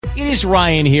It is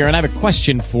Ryan here, and I have a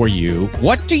question for you.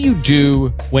 What do you do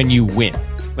when you win?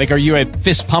 Like, are you a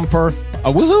fist pumper,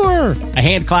 a woohooer, a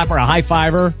hand clapper, a high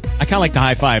fiver? I kind of like the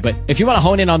high five, but if you want to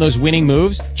hone in on those winning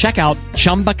moves, check out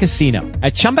Chumba Casino.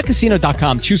 At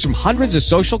ChumbaCasino.com, choose from hundreds of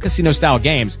social casino-style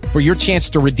games for your chance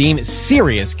to redeem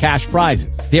serious cash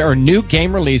prizes. There are new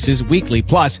game releases weekly,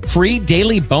 plus free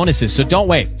daily bonuses. So don't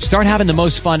wait. Start having the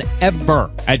most fun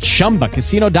ever at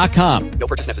ChumbaCasino.com. No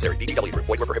purchase necessary. VGW. Void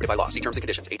where prohibited by law. See terms and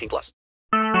conditions. 18 plus.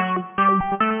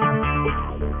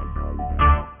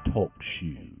 Talk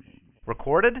shoes.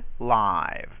 Recorded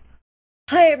live.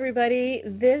 Hi, everybody.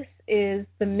 This is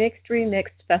the Mixed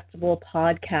Remixed Festival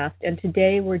podcast, and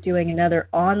today we're doing another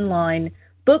online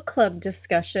book club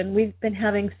discussion. We've been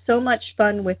having so much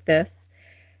fun with this.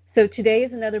 So today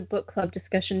is another book club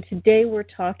discussion. Today we're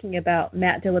talking about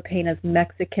Matt de la Pena's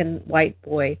Mexican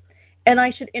Whiteboy. And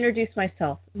I should introduce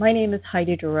myself. My name is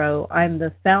Heidi Duro. I'm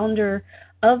the founder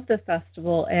of the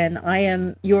festival, and I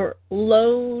am your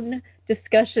lone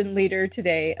discussion leader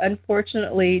today.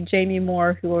 Unfortunately, Jamie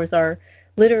Moore, who was our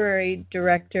literary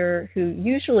director, who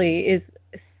usually is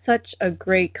such a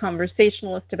great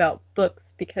conversationalist about books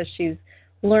because she's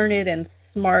learned and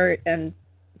smart and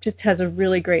just has a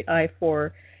really great eye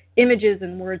for images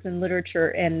and words and literature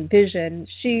and vision,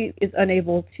 she is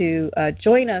unable to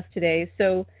join us today.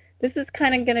 So this is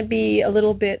kind of going to be a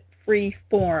little bit free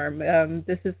form.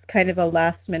 This is kind of a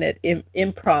last-minute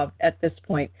improv at this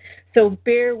point. So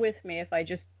bear with me if I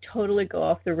just totally go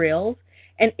off the rails.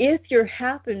 And if you're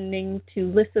happening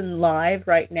to listen live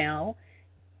right now,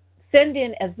 send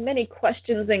in as many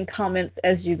questions and comments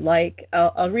as you'd like.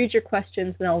 I'll read your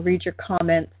questions and I'll read your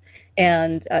comments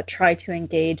and try to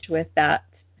engage with that.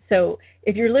 So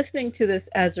if you're listening to this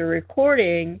as a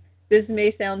recording, this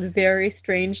may sound very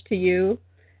strange to you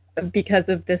because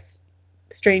of this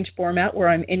strange format where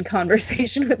I'm in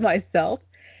conversation with myself.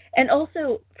 And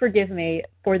also, forgive me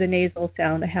for the nasal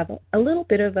sound. I have a little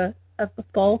bit of a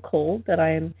fall cold that I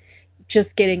am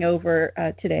just getting over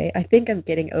today. I think I'm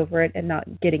getting over it and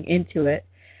not getting into it.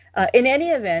 In any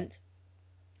event,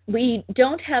 we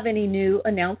don't have any new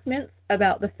announcements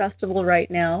about the festival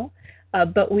right now,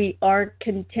 but we are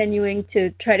continuing to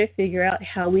try to figure out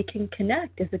how we can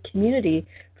connect as a community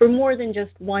for more than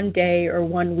just one day or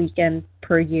one weekend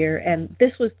per year. And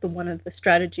this was one of the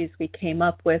strategies we came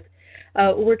up with.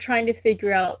 We're trying to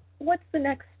figure out what's the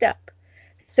next step.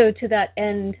 So to that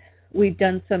end, we've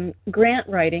done some grant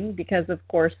writing because, of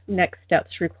course, next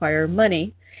steps require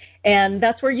money. And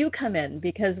that's where you come in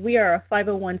because we are a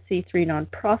 501c3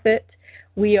 nonprofit.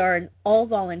 We are an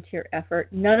all-volunteer effort.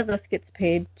 None of us gets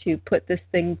paid to put this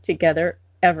thing together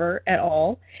ever at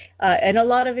all. And a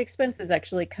lot of expenses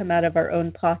actually come out of our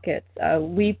own pockets.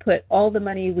 We put all the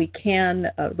money we can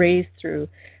raise through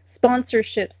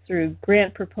sponsorships, through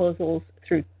grant proposals,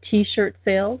 through T-shirt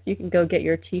sales. You can go get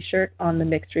your T-shirt on the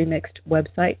Mixed Remixed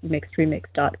website,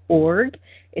 mixedremixed.org.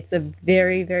 It's a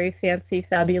very, very fancy,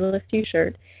 fabulous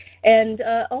T-shirt. And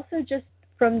also just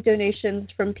from donations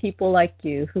from people like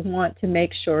you who want to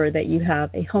make sure that you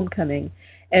have a homecoming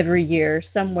every year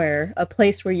somewhere, a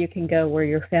place where you can go where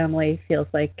your family feels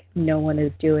like no one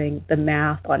is doing the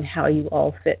math on how you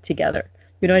all fit together.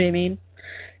 You know what I mean?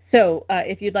 So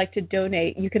if you'd like to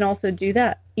donate, you can also do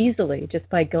that easily just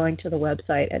by going to the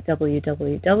website at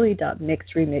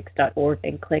www.mixedremix.org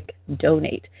and click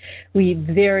donate. We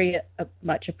very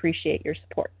much appreciate your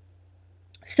support.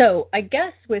 So I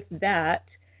guess with that,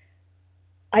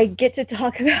 I get to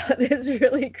talk about this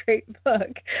really great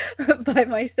book by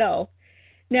myself.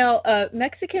 Now,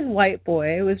 Mexican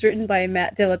Whiteboy was written by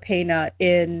Matt de la Pena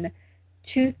in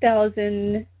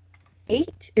 2008.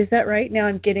 Is that right? Now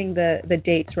I'm getting the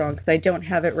dates wrong because I don't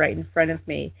have it right in front of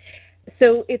me.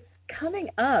 So it's coming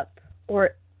up on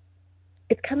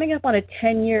a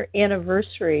 10-year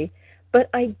anniversary, but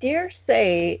I dare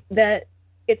say that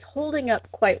it's holding up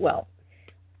quite well.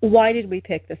 Why did we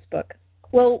pick this book?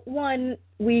 Well, one,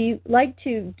 we like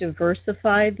to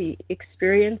diversify the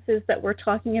experiences that we're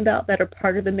talking about that are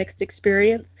part of the mixed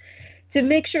experience to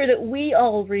make sure that we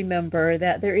all remember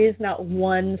that there is not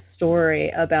one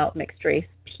story about mixed race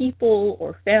people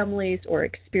or families or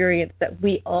experience, that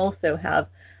we also have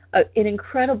an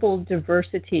incredible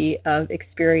diversity of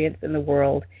experience in the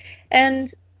world.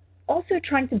 And also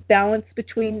trying to balance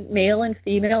between male and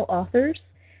female authors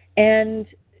and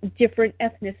different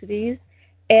ethnicities.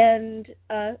 And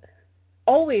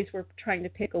always we're trying to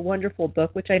pick a wonderful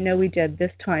book, which I know we did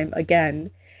this time again.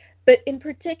 But in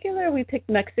particular, we picked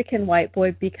Mexican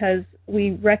Whiteboy because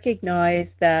we recognize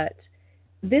that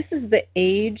this is the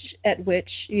age at which,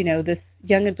 this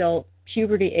young adult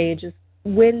puberty age is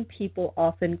when people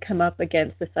often come up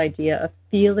against this idea of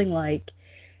feeling like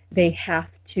they have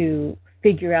to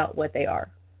figure out what they are.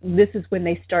 This is when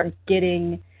they start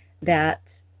getting that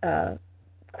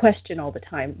question all the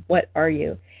time, what are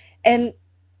you? And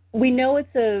we know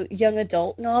it's a young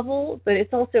adult novel, but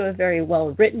it's also a very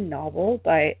well-written novel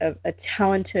by a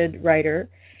talented writer.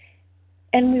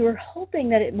 And we were hoping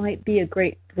that it might be a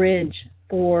great bridge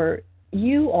for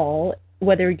you all,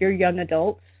 whether you're young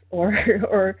adults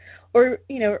or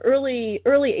early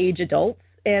age adults,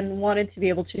 and wanted to be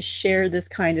able to share this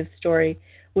kind of story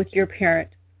with your parent.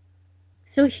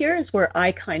 So here's where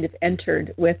I kind of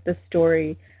entered with the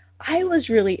story. I was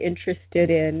really interested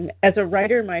in, as a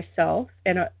writer myself,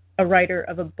 and a writer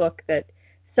of a book that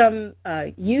some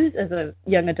use as a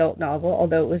young adult novel,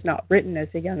 although it was not written as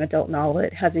a young adult novel.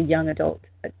 It has a young adult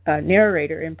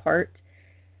narrator in part.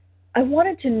 I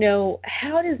wanted to know,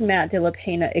 how does Matt de la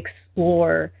Pena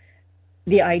explore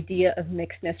the idea of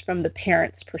mixedness from the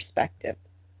parent's perspective?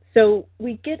 So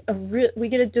we get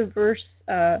a diverse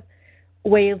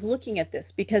way of looking at this,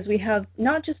 because we have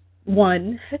not just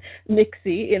one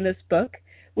Mixie in this book.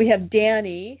 We have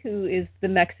Danny, who is the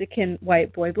Mexican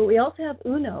white boy, but we also have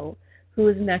Uno, who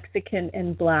is Mexican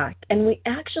and black. And we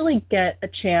actually get a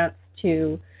chance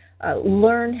to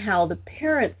learn how the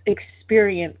parents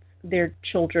experience their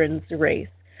children's race,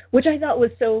 which I thought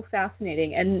was so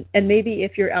fascinating. And maybe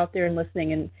if you're out there and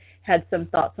listening and had some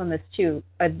thoughts on this too,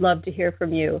 I'd love to hear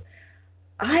from you.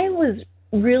 I was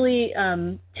really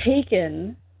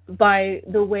taken by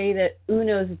the way that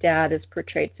Uno's dad is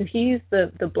portrayed. So he's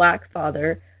the black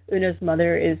father. Uno's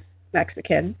mother is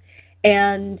Mexican.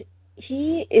 And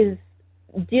he is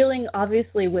dealing,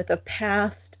 obviously, with a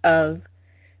past of,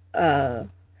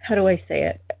 how do I say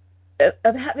it,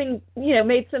 of having,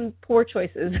 made some poor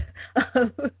choices,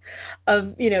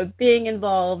 of being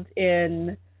involved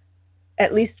in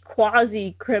at least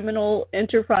quasi-criminal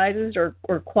enterprises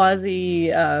or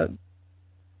quasi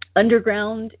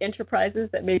underground enterprises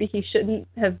that maybe he shouldn't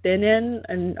have been in,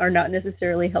 and are not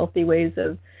necessarily healthy ways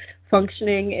of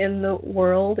functioning in the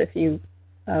world if you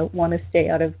want to stay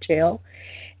out of jail.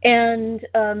 And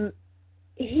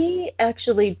he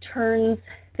actually turns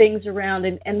things around,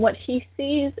 and what he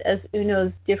sees as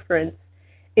Uno's difference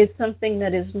is something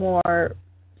that is more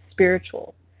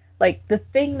spiritual. Like, the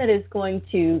thing that is going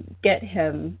to get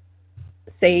him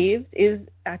saved is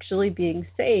actually being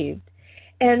saved.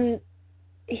 And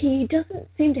he doesn't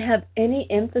seem to have any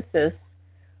emphasis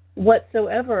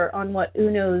whatsoever on what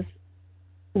Uno's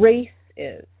race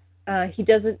is. He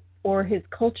doesn't, or his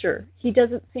culture. He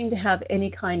doesn't seem to have any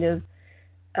kind of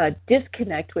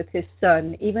disconnect with his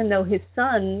son, even though his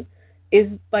son is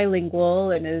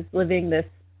bilingual and is living this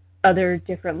other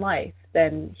different life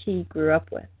than he grew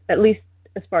up with, at least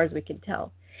as far as we can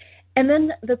tell. And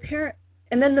then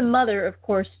the mother, of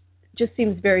course, just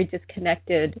seems very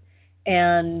disconnected,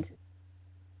 and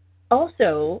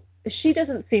also she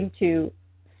doesn't seem to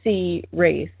see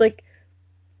race. Like,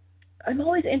 I'm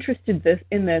always interested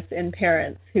in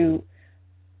parents who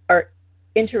are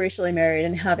interracially married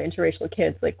and have interracial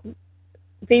kids. Like,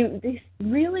 they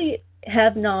really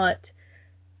have not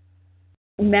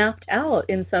mapped out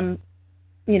in some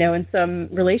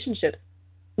relationships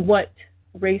what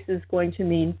race is going to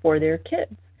mean for their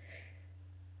kids.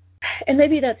 And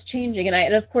maybe that's changing,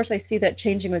 and of course I see that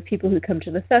changing with people who come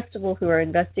to the festival who are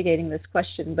investigating this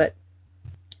question. But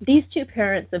these two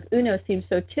parents of Uno seem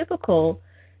so typical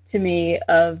to me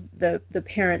of the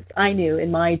parents I knew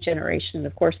in my generation.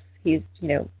 Of course, he's,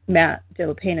 Matt de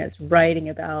la Pena is writing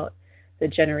about the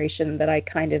generation that I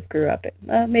kind of grew up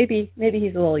in. Maybe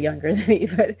he's a little younger than me,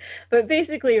 but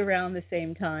basically around the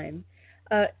same time.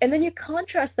 And then you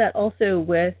contrast that also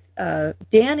with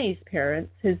Danny's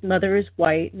parents. His mother is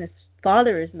white and his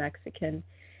father is Mexican.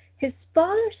 His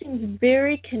father seems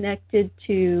very connected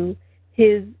to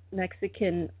his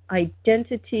Mexican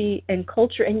identity and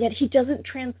culture, and yet he doesn't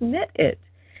transmit it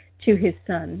to his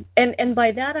son. And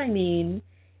by that I mean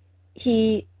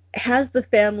he has the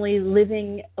family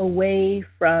living away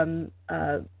from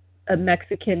a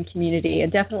Mexican community,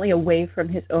 and definitely away from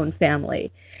his own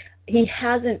family. He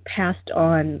hasn't passed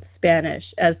on Spanish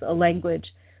as a language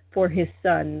for his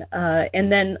son.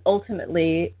 And then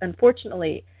ultimately,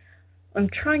 unfortunately, I'm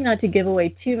trying not to give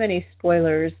away too many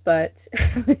spoilers, but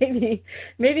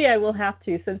maybe I will have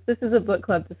to, since this is a book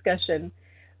club discussion.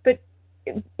 But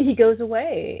he goes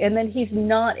away, and then he's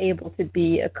not able to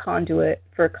be a conduit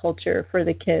for culture for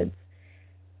the kids.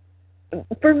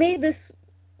 For me, this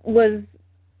was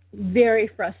very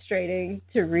frustrating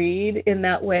to read in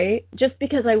that way, just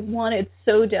because I wanted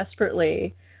so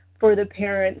desperately for the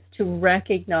parents to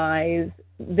recognize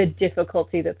the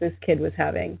difficulty that this kid was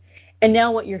having. And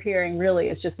now what you're hearing really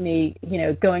is just me,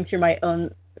 going through my own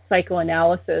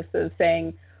psychoanalysis of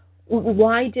saying,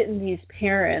 why didn't these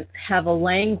parents have a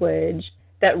language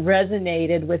that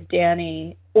resonated with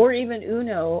Danny or even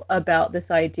Uno about this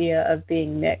idea of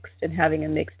being mixed and having a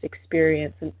mixed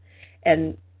experience,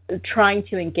 and trying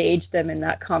to engage them in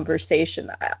that conversation.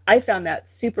 I found that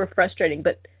super frustrating,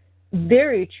 but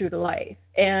very true to life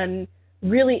and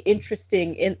really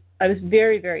interesting. I was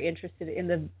very, very interested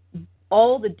in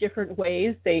all the different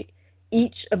ways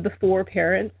each of the four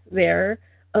parents there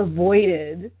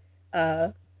avoided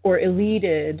or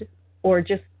eluded or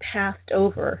just passed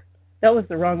over. That was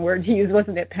the wrong word to use,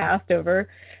 wasn't it? Passed over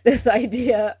this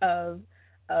idea of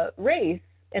race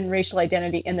and racial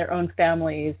identity in their own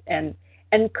families, and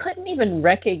couldn't even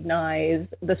recognize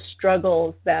the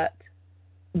struggles that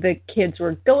the kids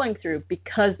were going through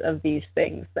because of these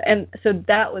things. And so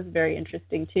that was very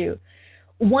interesting too.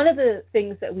 One of the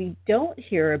things that we don't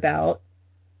hear about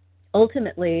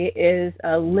ultimately is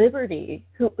Liberty,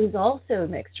 who is also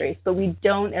mixed race, but we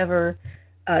don't ever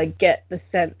get the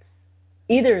sense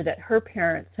either that her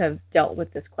parents have dealt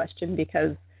with this question,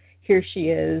 because here she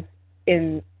is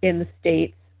in the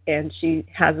States and she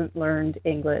hasn't learned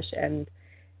English, and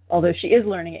although she is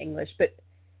learning English, but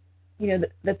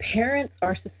the parents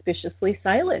are suspiciously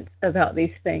silent about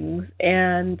these things,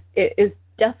 and it is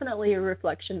definitely a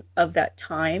reflection of that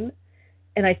time.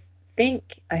 And I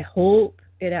hope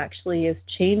it actually is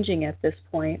changing at this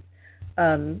point.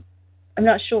 I'm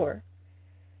not sure.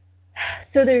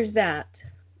 So there's that.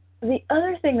 The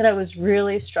other thing that I was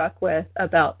really struck with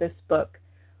about this book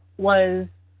was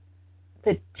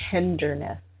the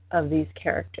tenderness of these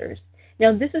characters.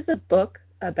 Now, this is a book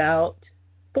about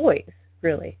boys,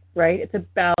 really, right? It's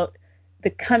about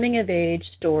the coming-of-age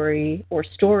story or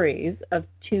stories of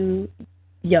two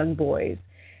young boys.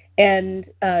 And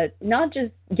not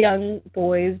just young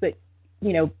boys, but,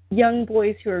 young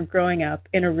boys who are growing up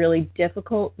in a really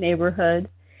difficult neighborhood.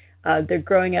 They're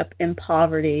growing up in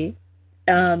poverty.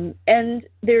 And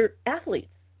they're athletes.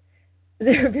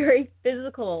 They're very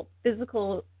physical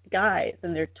guys,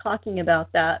 and they're talking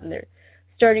about that, and they're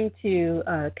starting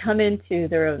to come into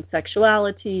their own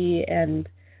sexuality and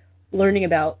learning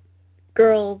about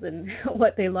girls and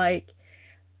what they like.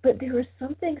 But there was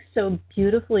something so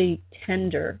beautifully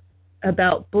tender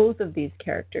about both of these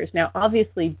characters. Now,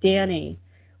 obviously, Danny,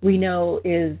 we know,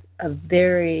 is a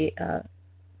very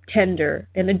tender,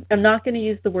 and I'm not going to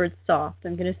use the word soft.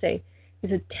 I'm going to say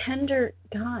he's a tender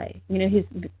guy. He's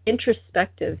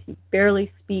introspective. He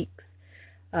barely speaks.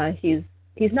 He's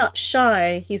not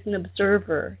shy. He's an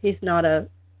observer. He's not a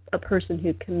person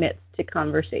who commits to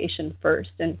conversation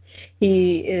first. And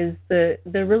he is the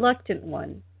reluctant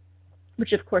one,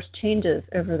 which of course changes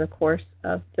over the course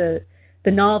of the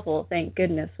novel. Thank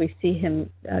goodness we see him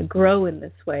grow in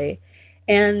this way.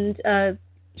 And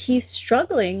he's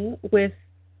struggling with,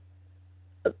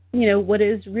 what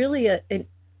is really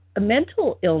a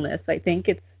mental illness. I think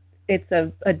it's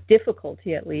a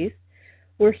difficulty, at least,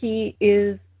 where he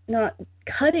is not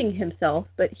cutting himself,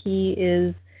 but he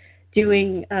is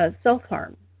doing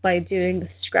self-harm by doing the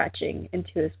scratching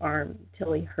into his arm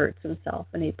until he hurts himself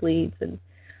and he bleeds. And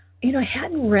I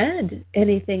hadn't read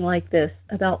anything like this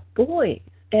about boys,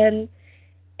 and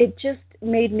it just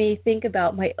made me think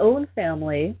about my own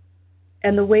family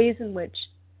and the ways in which,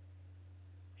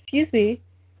 excuse me,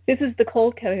 this is the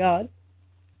cold coming on.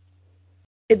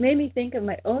 It made me think of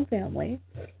my own family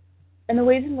and the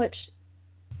ways in which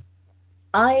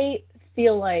I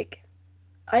feel like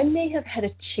I may have had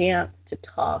a chance to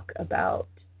talk about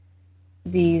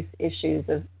these issues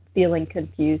of feeling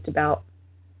confused about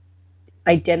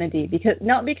identity,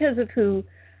 not because of who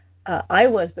I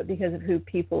was, but because of who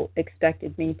people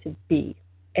expected me to be.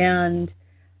 And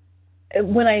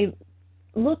when I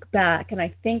look back and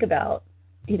I think about,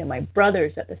 my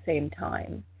brothers at the same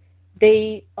time,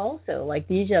 they also, like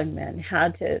these young men,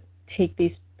 had to take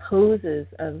these poses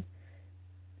of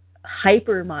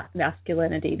hyper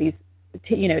masculinity,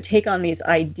 take on these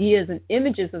ideas and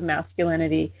images of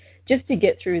masculinity just to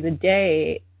get through the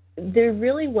day. There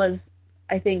really was,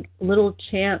 I think, little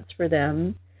chance for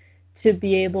them to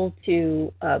be able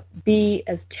to be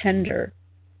as tender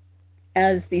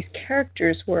as these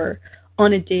characters were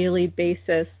on a daily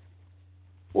basis.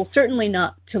 Well, certainly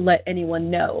not to let anyone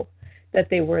know that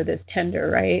they were this tender,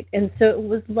 right? And so it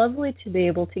was lovely to be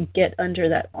able to get under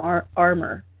that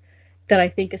armor that I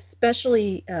think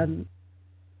especially, I'm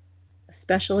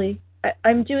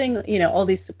doing, all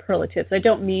these superlatives. I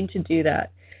don't mean to do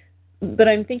that, but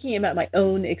I'm thinking about my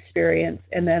own experience,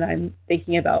 and then I'm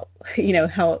thinking about,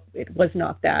 how it was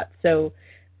not that. So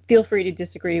feel free to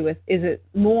disagree with, is it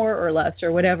more or less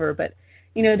or whatever, but,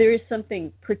 there is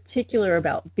something particular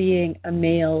about being a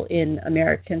male in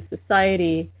American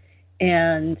society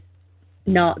and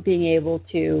not being able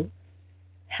to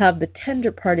have the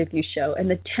tender part of you show. And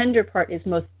the tender part is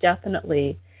most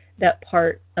definitely that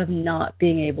part of not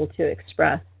being able to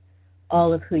express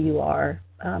all of who you are,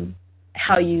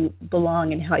 how you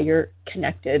belong and how you're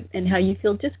connected and how you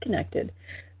feel disconnected,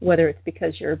 whether it's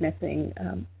because you're missing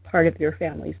part of your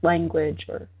family's language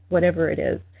or whatever it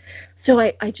is. So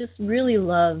I just really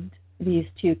loved these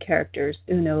two characters,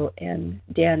 Uno and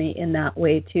Danny, in that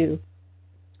way too.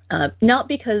 Not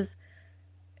because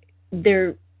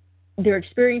their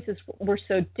experiences were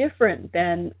so different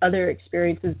than other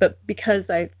experiences, but because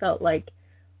I felt like,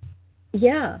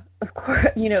 yeah, of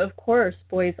course,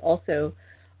 boys also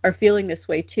are feeling this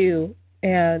way too.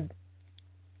 And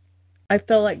I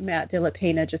felt like Matt de la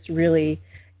Pena just really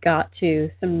got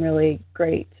to some really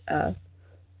great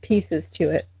pieces to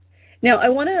it. Now, I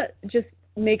want to just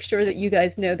make sure that you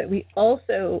guys know that we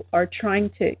also are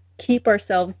trying to keep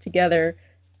ourselves together,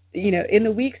 in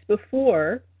the weeks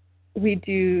before we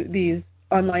do these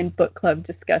online book club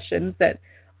discussions that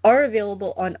are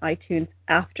available on iTunes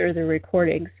after the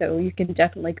recording, so you can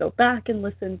definitely go back and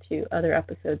listen to other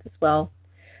episodes as well.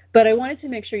 But I wanted to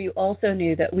make sure you also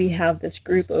knew that we have this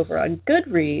group over on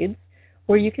Goodreads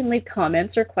where you can leave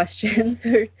comments or questions.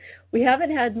 We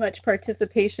haven't had much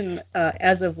participation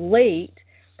as of late,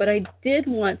 but I did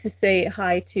want to say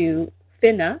hi to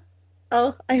Pena.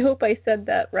 Oh, I hope I said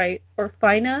that right. Or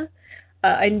Pena.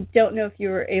 I don't know if you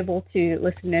were able to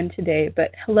listen in today,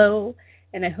 but hello,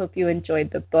 and I hope you enjoyed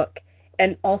the book.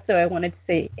 And also I wanted to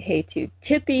say hey to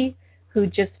Tippy, who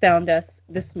just found us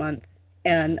this month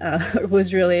and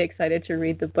was really excited to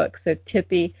read the book. So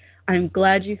Tippy, I'm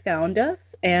glad you found us,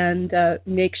 and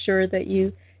make sure that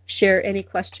you share any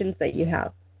questions that you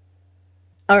have.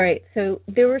 All right, so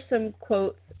there were some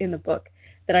quotes in the book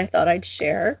that I thought I'd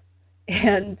share.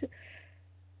 And,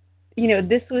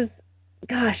 this was,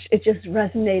 gosh, it just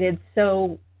resonated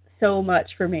so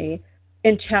much for me.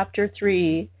 In chapter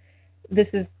 3, this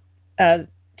is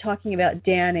talking about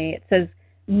Danny. It says,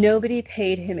 nobody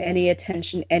paid him any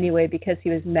attention anyway because he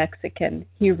was Mexican.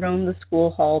 He roamed the school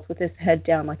halls with his head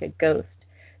down like a ghost,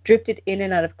 drifted in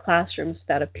and out of classrooms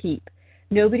without a peep.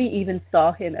 Nobody even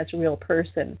saw him as a real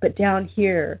person. But down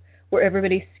here, where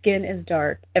everybody's skin is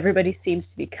dark, everybody seems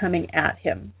to be coming at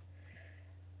him.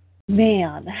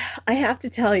 Man, I have to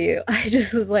tell you, I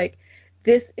just was like,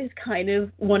 this is kind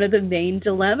of one of the main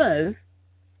dilemmas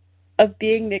of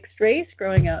being mixed race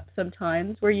growing up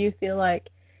sometimes, where you feel like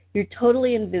you're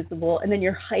totally invisible and then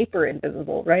you're hyper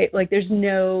invisible, right? Like there's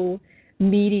no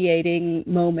mediating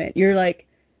moment. You're like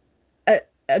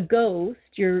a ghost,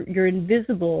 you're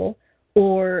invisible,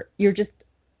 or you're just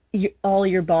all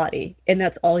your body, and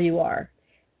that's all you are.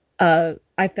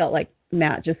 I felt like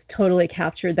Matt just totally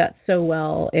captured that so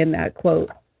well in that quote.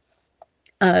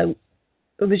 It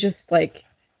was just like,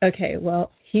 okay,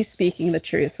 well, he's speaking the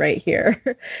truth right here.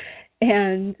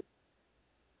 And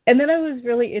then I was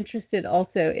really interested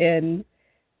also in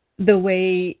the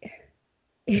way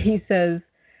he says,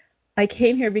 I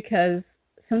came here because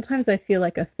sometimes I feel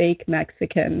like a fake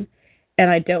Mexican, and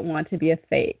I don't want to be a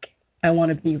fake. I want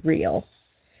to be real.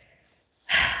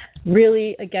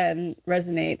 Really, again,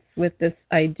 resonates with this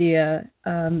idea.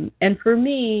 And for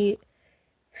me,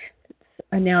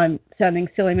 and now I'm sounding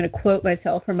silly, I'm going to quote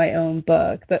myself from my own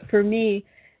book, but for me,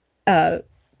 the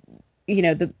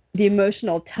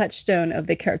emotional touchstone of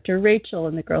the character Rachel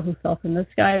and the girl who fell from the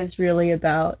sky is really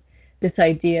about this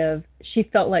idea of she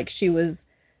felt like she was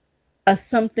a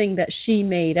something that she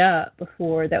made up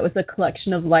before that was a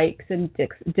collection of likes and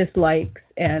dislikes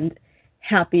and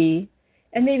happy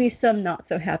and maybe some not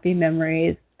so happy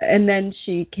memories. And then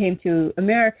she came to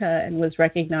America and was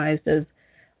recognized as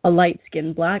a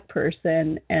light-skinned black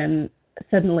person, and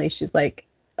suddenly she's like,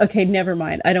 okay, never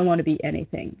mind, I don't want to be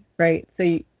anything, right? So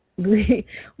you really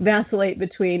vacillate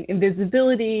between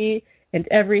invisibility and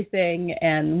everything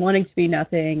and wanting to be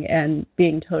nothing and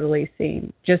being totally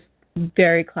seen. Just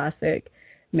very classic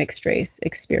mixed race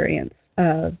experience,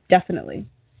 definitely.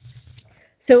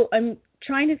 So I'm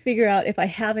trying to figure out if I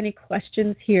have any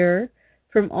questions here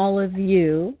from all of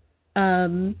you.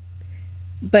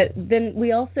 But then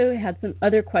we also had some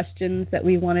other questions that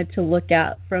we wanted to look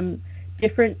at from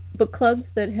different book clubs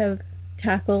that have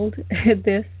tackled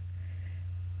this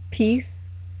piece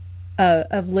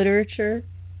of literature.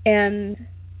 And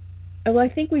well, I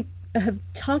think we have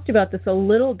talked about this a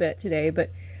little bit today, but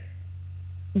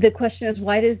the question is,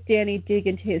 why does Danny dig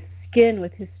into his skin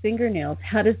with his fingernails?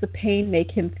 How does the pain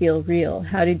make him feel real?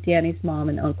 How did Danny's mom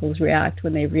and uncles react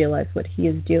when they realized what he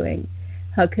is doing?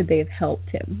 How could they have helped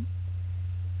him?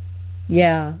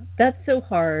 Yeah, that's so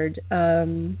hard.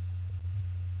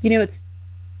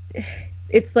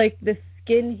 It's like the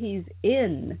skin he's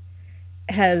in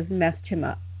has messed him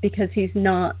up because he's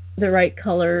not the right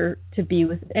color to be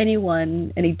with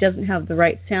anyone, and he doesn't have the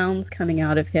right sounds coming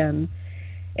out of him.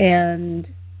 And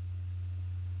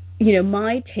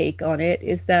my take on it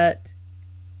is that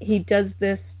he does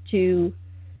this to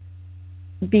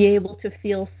be able to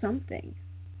feel something,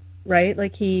 right?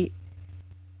 Like he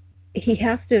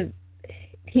has to.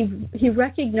 He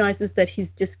recognizes that he's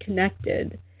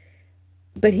disconnected,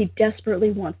 but he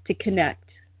desperately wants to connect.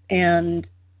 And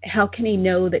how can he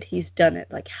know that he's done it?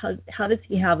 Like, how does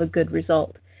he have a good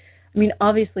result? I mean,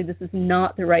 obviously, this is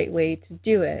not the right way to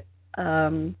do it.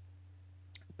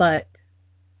 But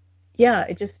yeah,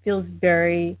 it just feels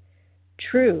very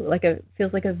true.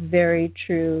 Feels like a very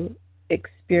true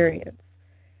experience.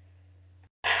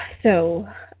 So,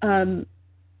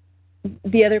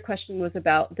 the other question was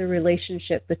about the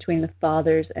relationship between the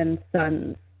fathers and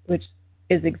sons, which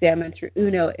is examined through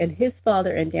Uno and his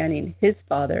father and Danny and his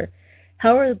father.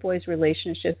 How are the boys'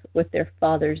 relationships with their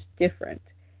fathers different?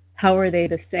 How are they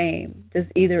the same? Does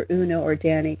either Uno or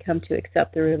Danny come to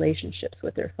accept their relationships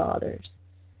with their fathers?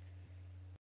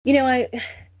 I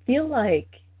feel like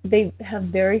they have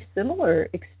very similar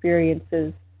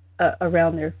experiences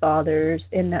around their fathers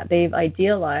in that they've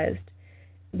idealized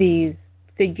these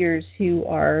figures who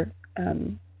are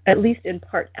at least in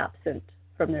part absent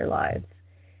from their lives.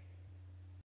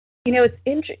 It's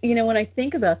when I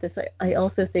think about this, I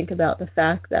also think about the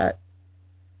fact that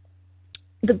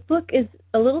the book is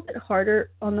a little bit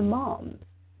harder on the moms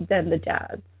than the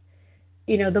dads.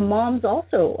 The moms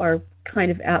also are kind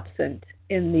of absent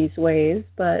in these ways,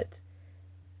 but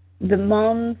the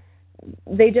moms,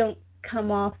 they don't come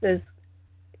off as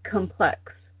complex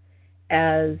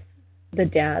as the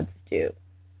dads do.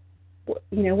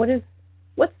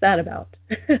 What's that about?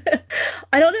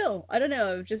 I don't know.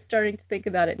 I'm just starting to think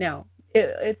about it now.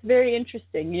 It's very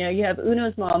interesting. You have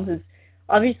Uno's mom, who's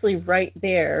obviously right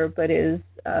there, but is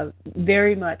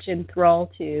very much enthralled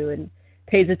to and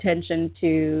pays attention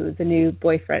to the new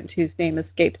boyfriend, whose name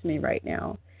escapes me right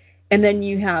now. And then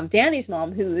you have Danny's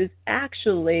mom, who is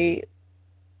actually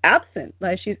absent.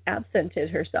 Like, she's absented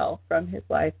herself from his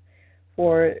life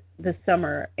for the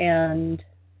summer. And,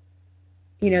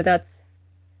 that's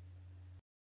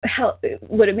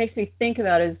what it makes me think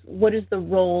about is, what is the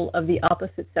role of the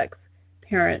opposite sex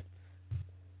parents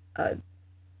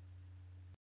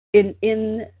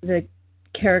in the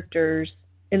characters,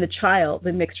 in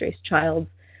the mixed race child's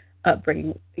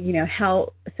upbringing?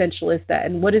 How essential is that,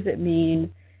 and what does it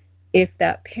mean if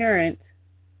that parent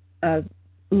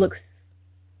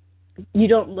you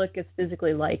don't look as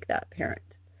physically like that parent?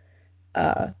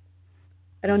 I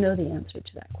don't know the answer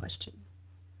to that question.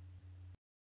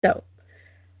 So,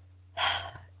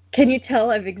 can you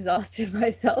tell I've exhausted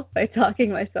myself by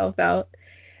talking myself out?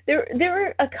 There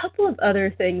were a couple of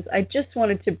other things I just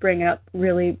wanted to bring up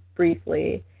really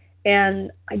briefly,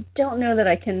 and I don't know that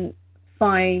I can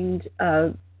find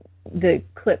the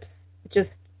clips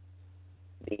just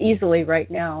easily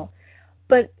right now.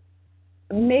 But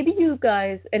maybe you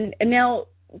guys, and now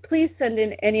please send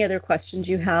in any other questions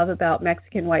you have about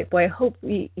Mexican Whiteboy. I hope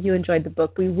you enjoyed the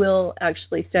book. We will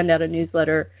actually send out a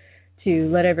newsletter to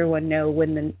let everyone know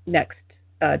when the next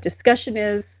discussion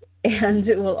is, and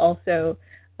it will also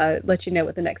let you know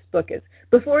what the next book is.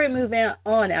 Before we move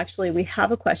on, actually, we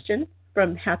have a question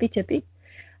from Happy Tippy.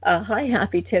 Hi,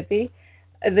 Happy Tippy.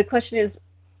 The question is,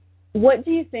 what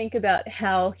do you think about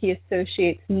how he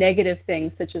associates negative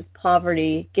things such as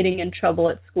poverty, getting in trouble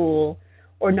at school,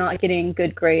 or not getting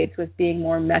good grades with being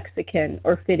more Mexican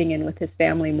or fitting in with his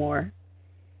family more?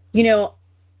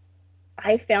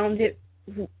 I found it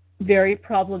very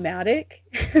problematic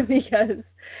because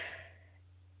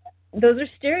those are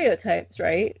stereotypes,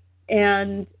 right?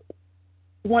 And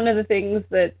one of the things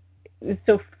that is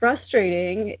so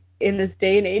frustrating in this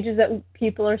day and age is that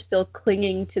people are still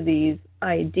clinging to these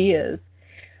ideas.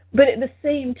 But at the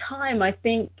same time, I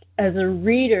think as a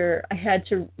reader, I had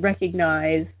to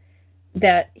recognize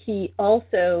that he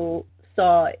also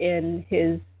saw in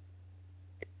his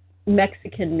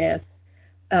Mexicanness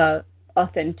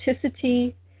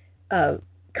authenticity,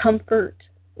 comfort,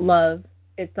 love.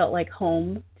 It felt like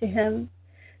home to him.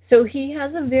 So he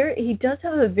does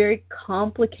have a very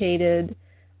complicated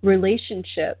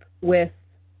relationship with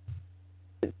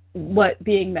what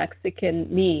being Mexican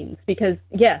means, because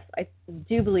yes, I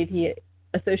do believe he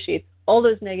associates all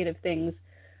those negative things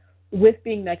with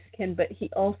being Mexican, but he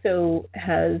also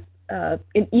has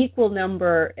an equal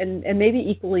number and maybe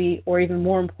equally or even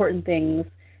more important things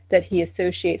that he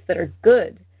associates that are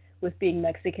good with being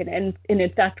Mexican and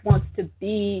in fact wants to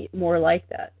be more like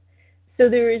that. So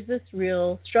there is this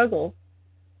real struggle.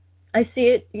 I see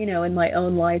it, in my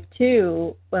own life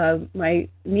too. My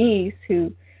niece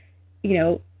who,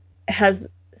 has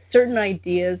certain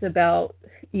ideas about,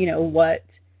 what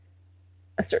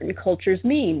a certain cultures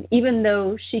mean, even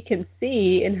though she can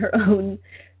see in her own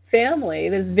family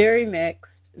that's very mixed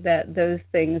that those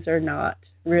things are not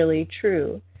really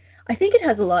true. I think it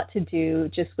has a lot to do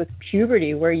just with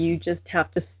puberty, where you just have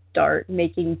to start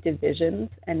making divisions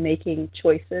and making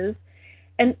choices.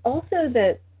 And also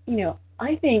that,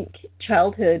 I think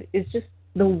childhood is just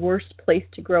the worst place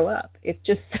to grow up. It's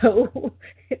just so,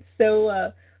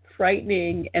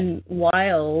 frightening and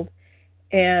wild.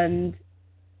 And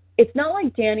it's not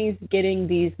like Danny's getting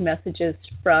these messages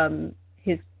from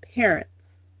his parents,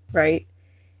 right?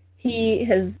 He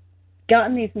has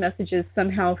gotten these messages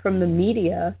somehow from the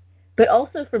media, but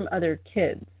also from other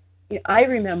kids. I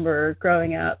remember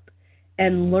growing up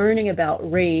and learning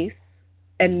about race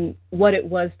and what it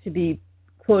was to be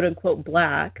quote-unquote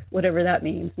black, whatever that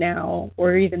means now,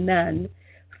 or even then,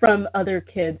 from other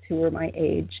kids who were my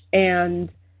age. And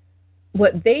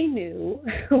what they knew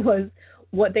was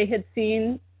what they had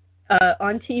seen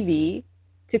on TV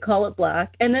to call it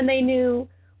black, and then they knew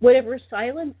whatever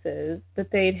silences that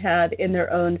they'd had in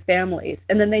their own families,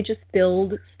 and then they just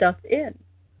filled stuff in.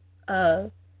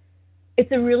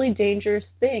 It's a really dangerous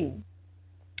thing.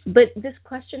 But this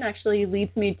question actually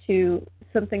leads me to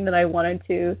something that I wanted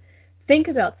to think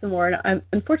about some more. And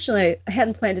unfortunately, I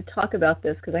hadn't planned to talk about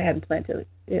this because I hadn't planned to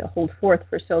hold forth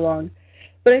for so long.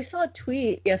 But I saw a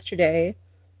tweet yesterday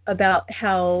about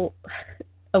how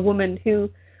a woman who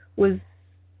was,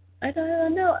 I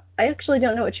don't know, I actually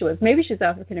don't know what she was. Maybe she's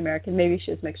African American, maybe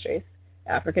she was mixed race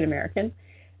African American.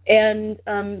 And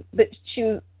but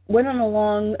she went on a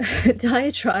long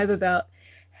diatribe about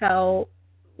how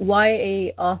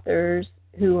YA authors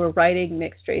who were writing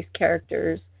mixed race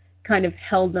characters kind of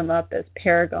held them up as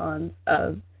paragons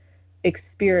of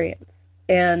experience.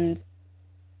 And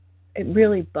it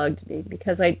really bugged me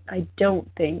because I don't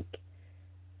think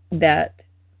that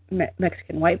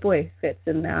Mexican Whiteboy fits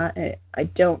in that. I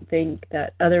don't think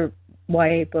that other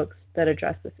YA books that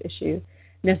address this issue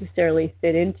necessarily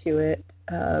fit into it.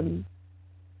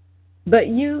 But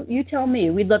you tell me.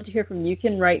 We'd love to hear from you. You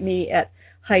can write me at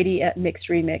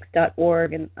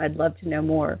Heidi@mixedremix.org, and I'd love to know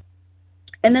more.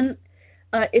 And then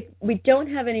if we don't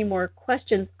have any more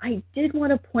questions, I did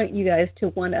want to point you guys to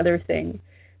one other thing.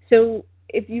 So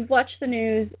if you've watched the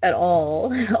news at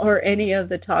all or any of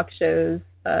the talk shows,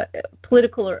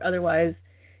 political or otherwise,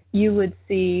 you would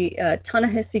see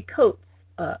Ta-Nehisi Coates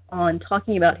on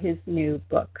talking about his new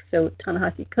book. So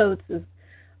Ta-Nehisi Coates is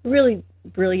a really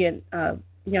brilliant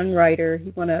young writer. He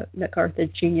won a MacArthur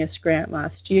Genius Grant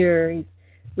last year. He's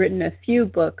written a few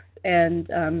books,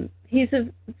 and he's a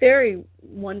very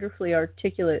wonderfully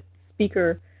articulate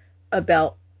speaker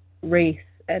about race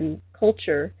and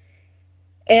culture.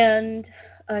 And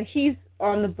he's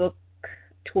on the book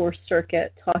tour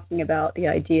circuit talking about the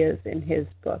ideas in his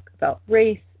book about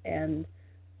race and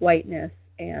whiteness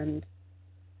and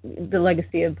the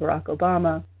legacy of Barack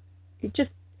Obama.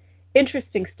 Just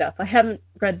interesting stuff. I haven't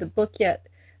read the book yet,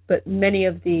 but many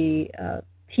of the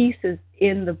pieces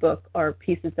in the book are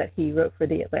pieces that he wrote for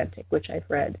The Atlantic, which I've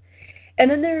read. And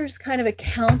then there's kind of a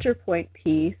counterpoint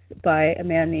piece by a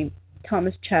man named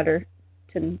Thomas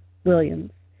Chatterton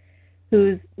Williams,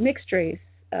 who's mixed race,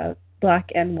 black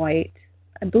and white.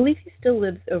 I believe he still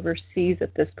lives overseas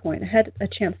at this point. I had a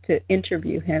chance to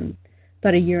interview him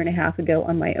about a year and a half ago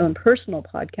on my own personal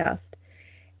podcast.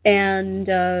 And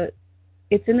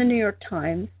it's in the New York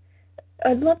Times.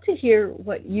 I'd love to hear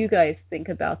what you guys think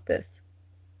about this,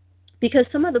 because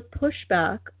some of the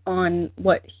pushback on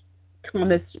what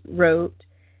Thomas wrote,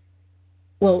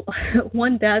 well,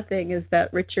 one bad thing is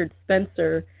that Richard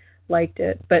Spencer liked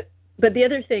it, but the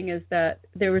other thing is that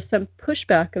there was some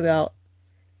pushback about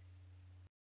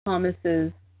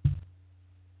Thomas's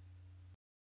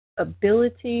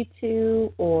ability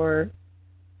to, or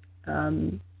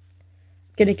I'm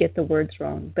going to get the words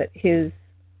wrong, but his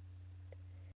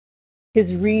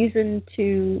reason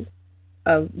to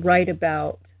write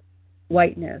about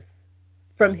whiteness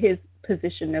from his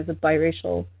position as a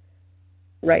biracial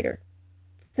writer.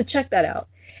 So check that out.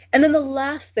 And then the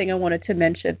last thing I wanted to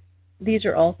mention, these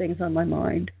are all things on my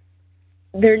mind.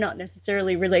 They're not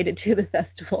necessarily related to the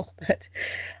festival, but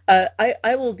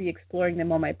I will be exploring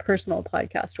them on my personal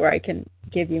podcast where I can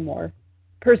give you more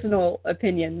personal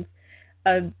opinions.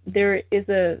 There is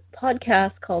a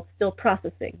podcast called Still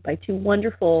Processing by two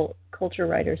wonderful culture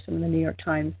writers from the New York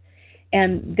Times,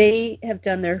 and they have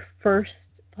done their first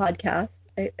podcast,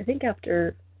 I think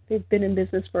after they've been in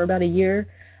business for about a year,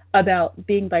 about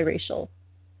being biracial.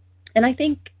 And I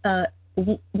think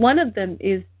one of them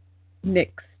is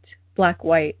mixed,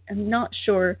 black-white. I'm not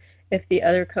sure if the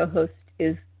other co-host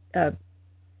is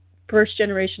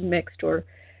first-generation mixed or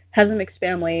has a mixed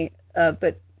family,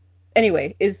 but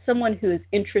anyway, is someone who is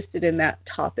interested in that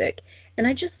topic. And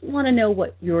I just want to know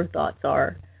what your thoughts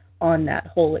are on that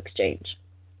whole exchange,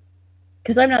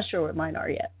 because I'm not sure what mine are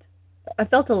yet. I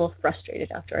felt a little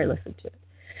frustrated after I listened to it.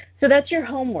 So that's your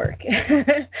homework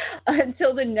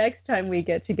until the next time we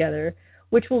get together,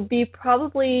 which will be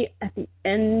probably at the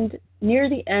end, near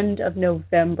the end of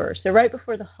November, so right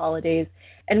before the holidays,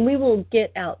 and we will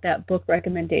get out that book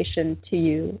recommendation to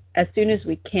you as soon as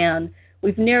we can.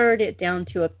 We've narrowed it down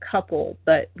to a couple,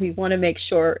 but we want to make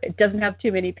sure it doesn't have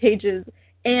too many pages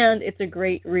and it's a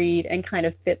great read and kind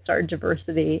of fits our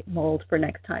diversity mold for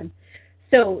next time.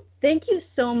 So thank you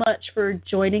so much for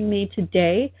joining me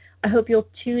today. I hope you'll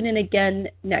tune in again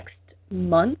next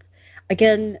month.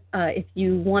 Again, if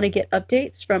you want to get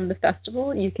updates from the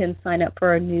festival, you can sign up for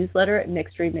our newsletter at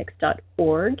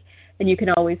mixedremixed.org, and you can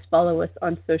always follow us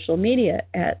on social media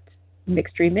at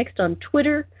Mixed Remixed on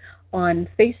Twitter, on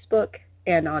Facebook,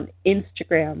 and on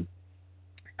Instagram.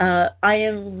 I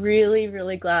am really,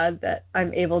 really glad that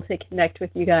I'm able to connect with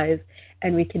you guys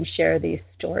and we can share these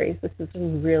stories. This is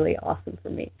really awesome for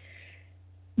me.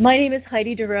 My name is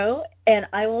Heidi Duro, and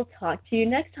I will talk to you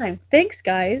next time. Thanks,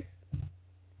 guys.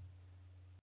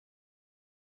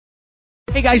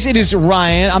 Hey guys, it is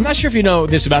Ryan. I'm not sure if you know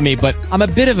this about me, but I'm a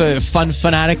bit of a fun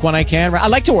fanatic when I can. I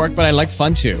like to work, but I like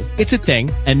fun too. It's a thing.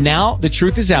 And now the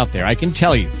truth is out there. I can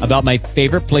tell you about my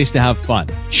favorite place to have fun.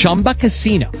 Chumba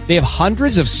Casino. They have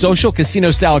hundreds of social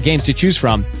casino style games to choose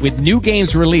from with new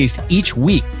games released each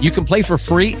week. You can play for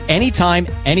free anytime,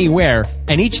 anywhere.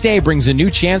 And each day brings a new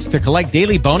chance to collect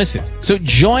daily bonuses. So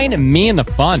join me in the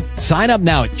fun. Sign up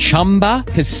now at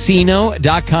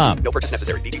ChumbaCasino.com. No purchase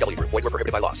necessary. VGW Group. Void where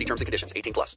prohibited by law. See terms and conditions. 18+.